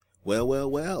Well, well,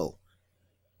 well.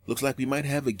 Looks like we might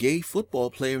have a gay football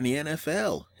player in the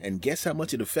NFL. And guess how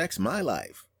much it affects my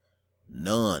life?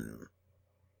 None.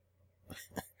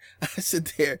 I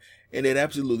sit there and it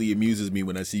absolutely amuses me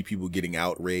when I see people getting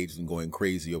outraged and going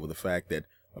crazy over the fact that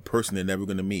a person they're never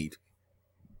going to meet,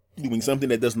 doing something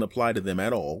that doesn't apply to them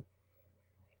at all,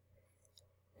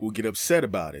 will get upset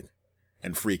about it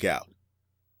and freak out.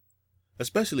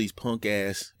 Especially these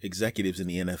punk-ass executives in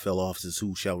the NFL offices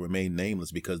who shall remain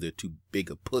nameless because they're too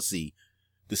big a pussy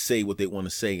to say what they want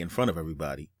to say in front of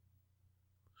everybody.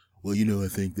 Well, I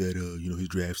think that, his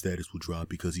draft status will drop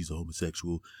because he's a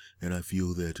homosexual, and I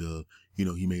feel that,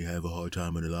 he may have a hard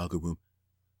time in the locker room.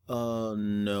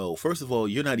 No. First of all,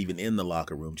 you're not even in the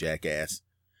locker room, jackass.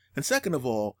 And second of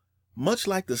all, much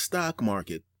like the stock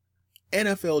market,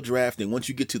 NFL drafting, once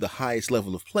you get to the highest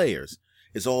level of players,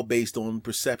 is all based on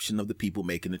perception of the people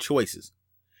making the choices.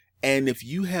 And if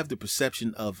you have the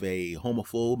perception of a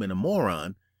homophobe and a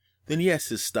moron, then yes,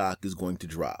 his stock is going to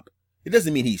drop. It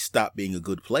doesn't mean he stopped being a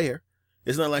good player.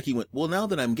 It's not like he went, well, now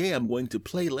that I'm gay, I'm going to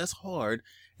play less hard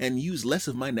and use less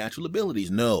of my natural abilities.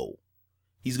 No.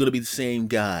 He's going to be the same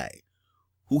guy.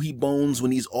 Who he bones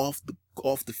when he's off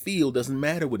the field doesn't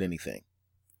matter with anything.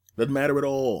 Doesn't matter at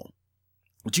all.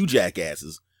 But you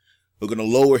jackasses are going to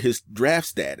lower his draft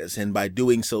status and by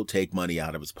doing so take money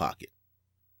out of his pocket.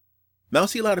 Now I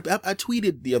see a lot of, I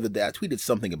tweeted the other day, I tweeted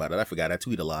something about it. I forgot. I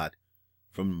tweet a lot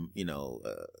from,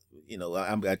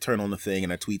 I turn on the thing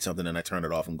and I tweet something and I turn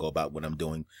it off and go about what I'm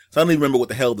doing. So I don't even remember what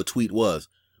the hell the tweet was.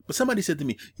 But somebody said to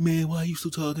me, man, why are you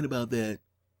still talking about that?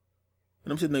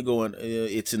 And I'm sitting there going,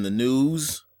 it's in the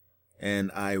news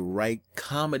and I write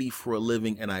comedy for a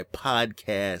living and I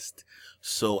podcast.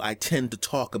 So I tend to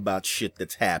talk about shit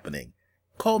that's happening.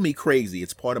 Call me crazy.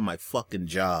 It's part of my fucking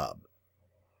job.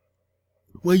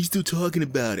 Why are you still talking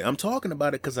about it? I'm talking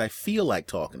about it because I feel like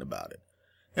talking about it.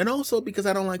 And also because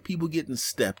I don't like people getting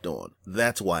stepped on.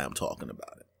 That's why I'm talking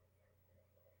about it.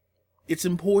 It's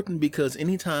important because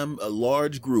anytime a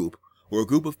large group or a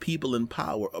group of people in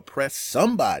power oppress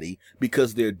somebody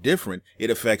because they're different, it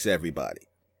affects everybody.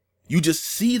 You just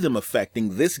see them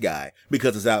affecting this guy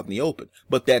because it's out in the open.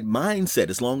 But that mindset,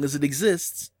 as long as it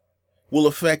exists, will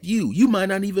affect you. You might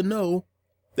not even know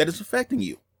that it's affecting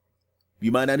you.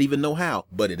 You might not even know how,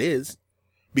 but it is.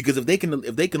 Because if they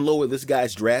can lower this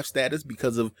guy's draft status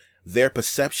because of their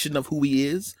perception of who he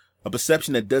is, a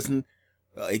perception that doesn't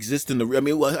exist in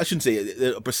I shouldn't say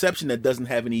it, a perception that doesn't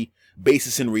have any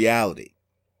basis in reality.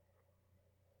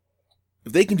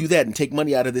 If they can do that and take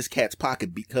money out of this cat's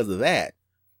pocket because of that,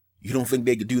 you don't think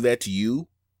they could do that to you?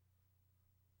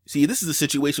 See, this is a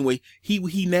situation where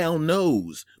he now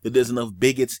knows that there's enough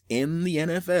bigots in the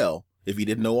NFL, if he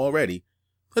didn't know already,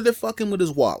 that they're fucking with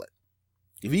his wallet.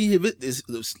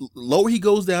 The lower he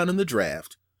goes down in the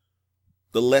draft,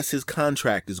 the less his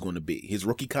contract is going to be. His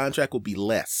rookie contract will be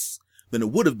less than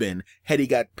it would have been had he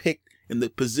got picked in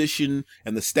the position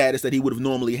and the status that he would have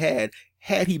normally had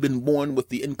he been born with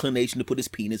the inclination to put his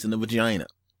penis in the vagina.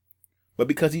 But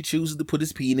because he chooses to put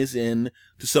his penis in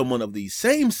to someone of the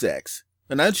same sex,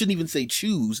 and I shouldn't even say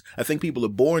choose, I think people are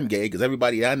born gay, because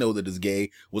everybody I know that is gay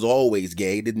was always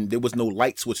gay. There was no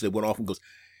light switch that went off and goes,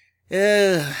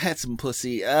 had some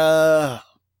pussy. I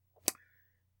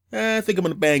think I'm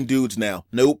gonna bang dudes now.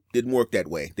 Nope, didn't work that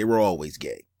way. They were always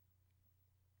gay.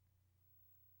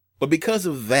 But because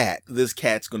of that, this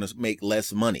cat's gonna make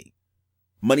less money.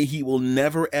 Money he will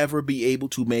never ever be able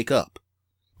to make up.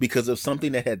 Because of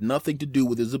something that had nothing to do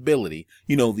with his ability.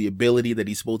 The ability that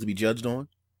he's supposed to be judged on.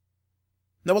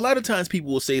 Now, a lot of times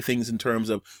people will say things in terms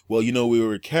of, well, we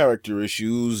were character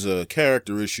issues,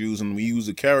 and we use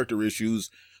the character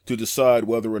issues to decide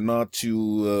whether or not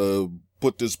to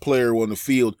put this player on the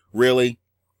field. Really?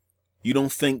 You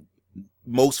don't think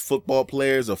most football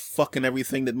players are fucking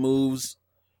everything that moves?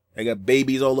 They got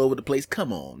babies all over the place?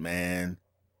 Come on, man.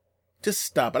 Just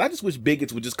stop it. I just wish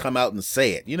bigots would just come out and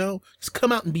say it, Just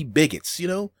come out and be bigots,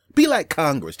 Be like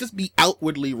Congress. Just be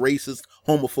outwardly racist,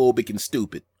 homophobic, and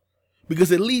stupid.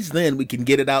 Because at least then we can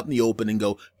get it out in the open and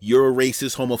go, you're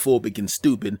racist, homophobic, and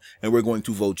stupid, and we're going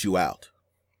to vote you out.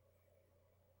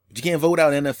 But you can't vote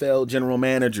out NFL general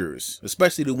managers,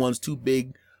 especially the ones too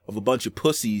big of a bunch of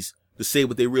pussies to say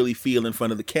what they really feel in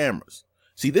front of the cameras.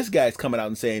 See, this guy's coming out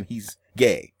and saying he's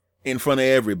gay in front of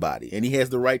everybody, and he has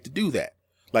the right to do that.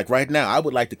 Like right now, I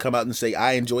would like to come out and say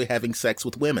I enjoy having sex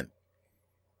with women.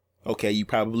 Okay, you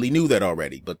probably knew that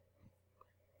already, but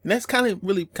and that's kind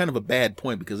of a bad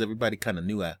point because everybody kind of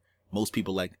knew most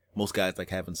guys like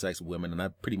having sex with women, and I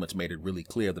pretty much made it really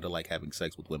clear that I like having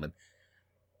sex with women.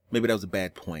 Maybe that was a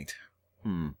bad point.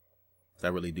 I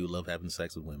really do love having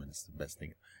sex with women. It's the best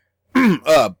thing.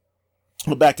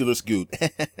 But back to the Scoot.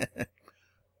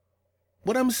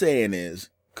 What I'm saying is,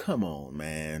 come on,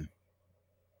 man.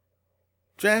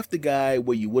 Draft the guy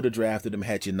where you would have drafted him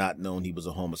had you not known he was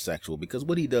a homosexual, because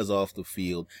what he does off the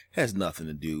field has nothing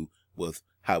to do with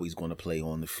how he's going to play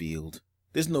on the field.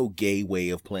 There's no gay way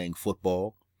of playing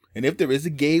football. And if there is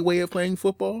a gay way of playing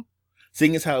football,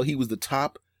 seeing as how he was the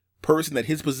top person at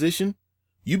his position,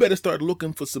 you better start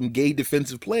looking for some gay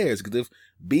defensive players, because if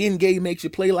being gay makes you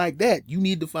play like that, you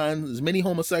need to find as many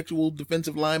homosexual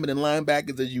defensive linemen and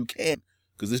linebackers as you can,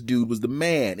 because this dude was the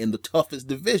man in the toughest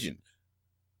division.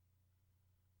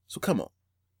 So come on.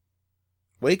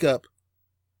 Wake up,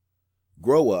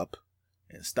 grow up,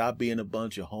 and stop being a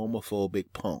bunch of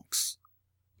homophobic punks.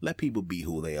 Let people be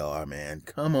who they are, man.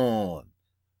 Come on.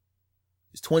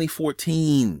 It's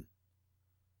 2014.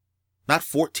 Not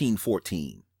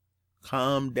 1414.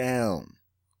 Calm down.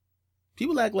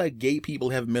 People act like gay people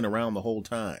haven't been around the whole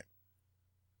time.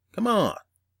 Come on.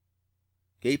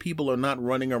 Gay people are not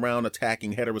running around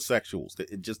attacking heterosexuals.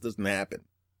 It just doesn't happen.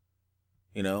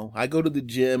 You know, I go to the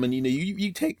gym and,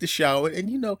 you take the shower and,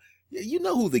 you know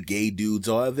who the gay dudes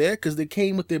are there, because they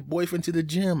came with their boyfriend to the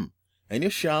gym and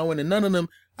you're showering, and none of them,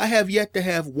 I have yet to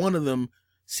have one of them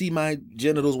see my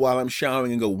genitals while I'm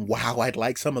showering and go, wow, I'd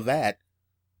like some of that.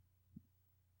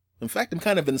 In fact, I'm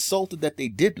kind of insulted that they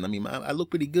didn't. I mean, I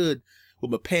look pretty good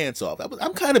with my pants off.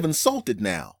 I'm kind of insulted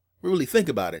now. Really think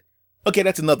about it. Okay,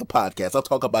 that's another podcast. I'll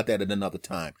talk about that at another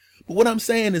time. But what I'm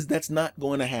saying is that's not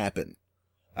going to happen.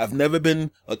 I've never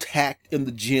been attacked in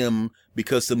the gym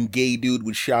because some gay dude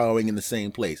was showering in the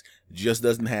same place. It just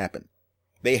doesn't happen.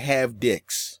 They have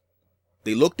dicks.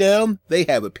 They look down, they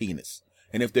have a penis.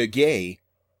 And if they're gay,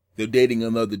 they're dating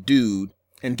another dude.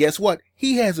 And guess what?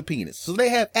 He has a penis. So they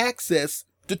have access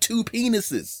to two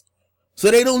penises.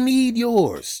 So they don't need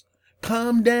yours.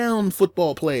 Calm down,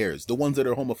 football players, the ones that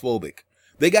are homophobic.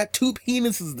 They got two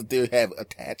penises that they have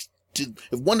attached.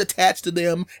 If one attached to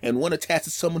them and one attached to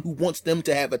someone who wants them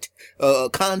to have a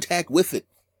contact with it.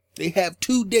 They have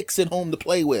two dicks at home to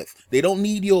play with. They don't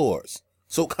need yours.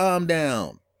 So calm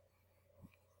down.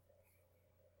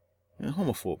 And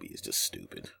homophobia is just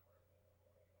stupid.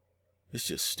 It's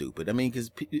just stupid. I mean,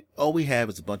 because all we have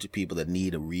is a bunch of people that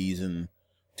need a reason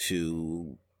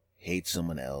to hate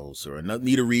someone else, or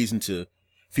need a reason to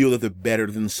feel that they're better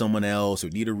than someone else, or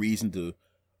need a reason to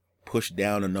push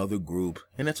down another group,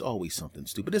 and that's always something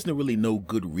stupid. There's really no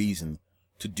good reason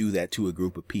to do that to a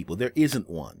group of people. There isn't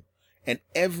one. And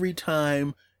every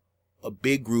time a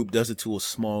big group does it to a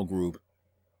small group,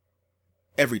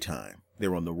 every time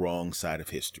they're on the wrong side of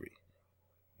history.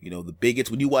 You know, the bigots,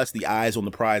 when you watch the Eyes on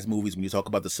the Prize movies, when you talk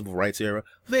about the civil rights era,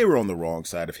 they were on the wrong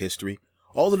side of history.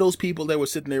 All of those people that were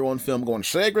sitting there on film going,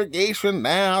 segregation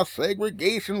now,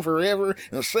 segregation forever,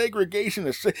 and segregation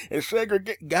is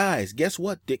segregation. Guys, guess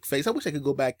what, dick face? I wish I could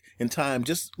go back in time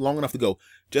just long enough to go,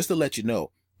 just to let you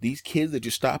know, these kids that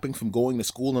you're stopping from going to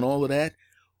school and all of that,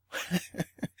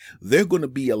 they're going to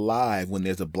be alive when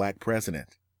there's a black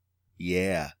president.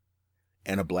 Yeah.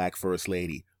 And a black first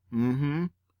lady. Mm-hmm.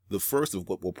 The first of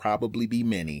what will probably be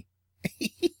many.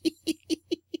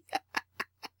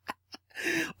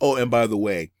 Oh, and by the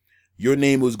way, your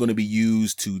name was going to be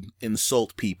used to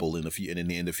insult people in the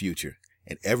future,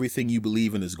 and everything you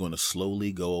believe in is going to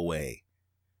slowly go away.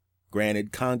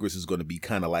 Granted, Congress is going to be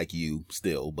kind of like you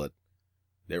still, but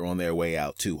they're on their way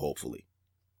out too, hopefully.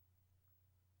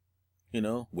 You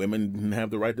know, women didn't have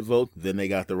the right to vote, then they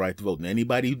got the right to vote. And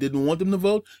anybody who didn't want them to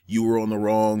vote, you were on the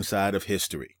wrong side of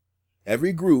history.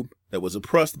 Every group that was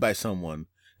oppressed by someone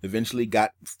eventually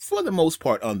got, for the most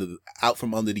part, out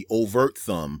from under the overt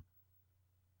thumb.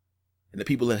 And the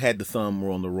people that had the thumb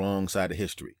were on the wrong side of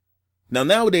history. Now,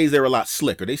 nowadays, they're a lot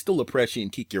slicker. They still oppress you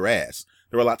and kick your ass.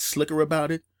 They're a lot slicker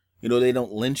about it. You know, they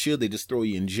don't lynch you. They just throw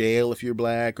you in jail if you're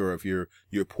black, or if you're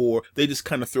poor. They just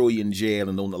kind of throw you in jail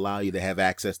and don't allow you to have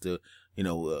access to,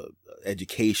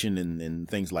 education and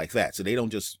things like that. So they don't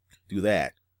just do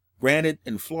that. Granted,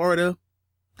 in Florida,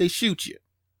 they shoot you.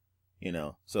 You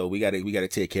know, so we gotta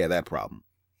take care of that problem.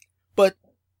 But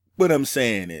what I'm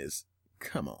saying is,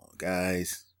 come on,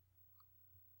 guys,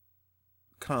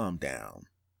 calm down.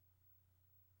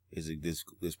 There's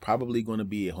probably going to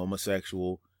be an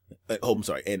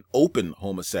open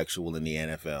homosexual in the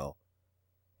NFL,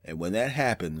 and when that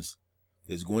happens,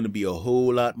 there's going to be a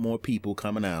whole lot more people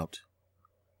coming out,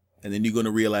 and then you're going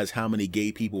to realize how many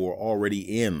gay people were already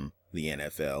in the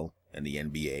NFL and the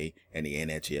NBA and the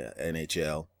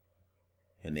NHL.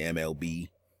 And the MLB.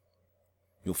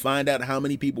 You'll find out how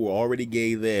many people were already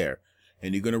gay there.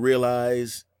 And you're going to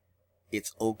realize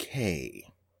it's okay.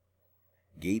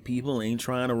 Gay people ain't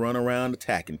trying to run around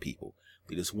attacking people.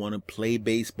 They just want to play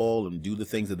baseball and do the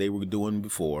things that they were doing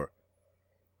before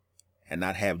and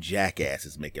not have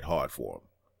jackasses make it hard for them.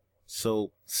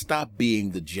 So stop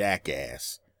being the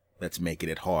jackass that's making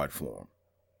it hard for them.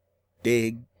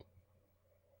 Dig?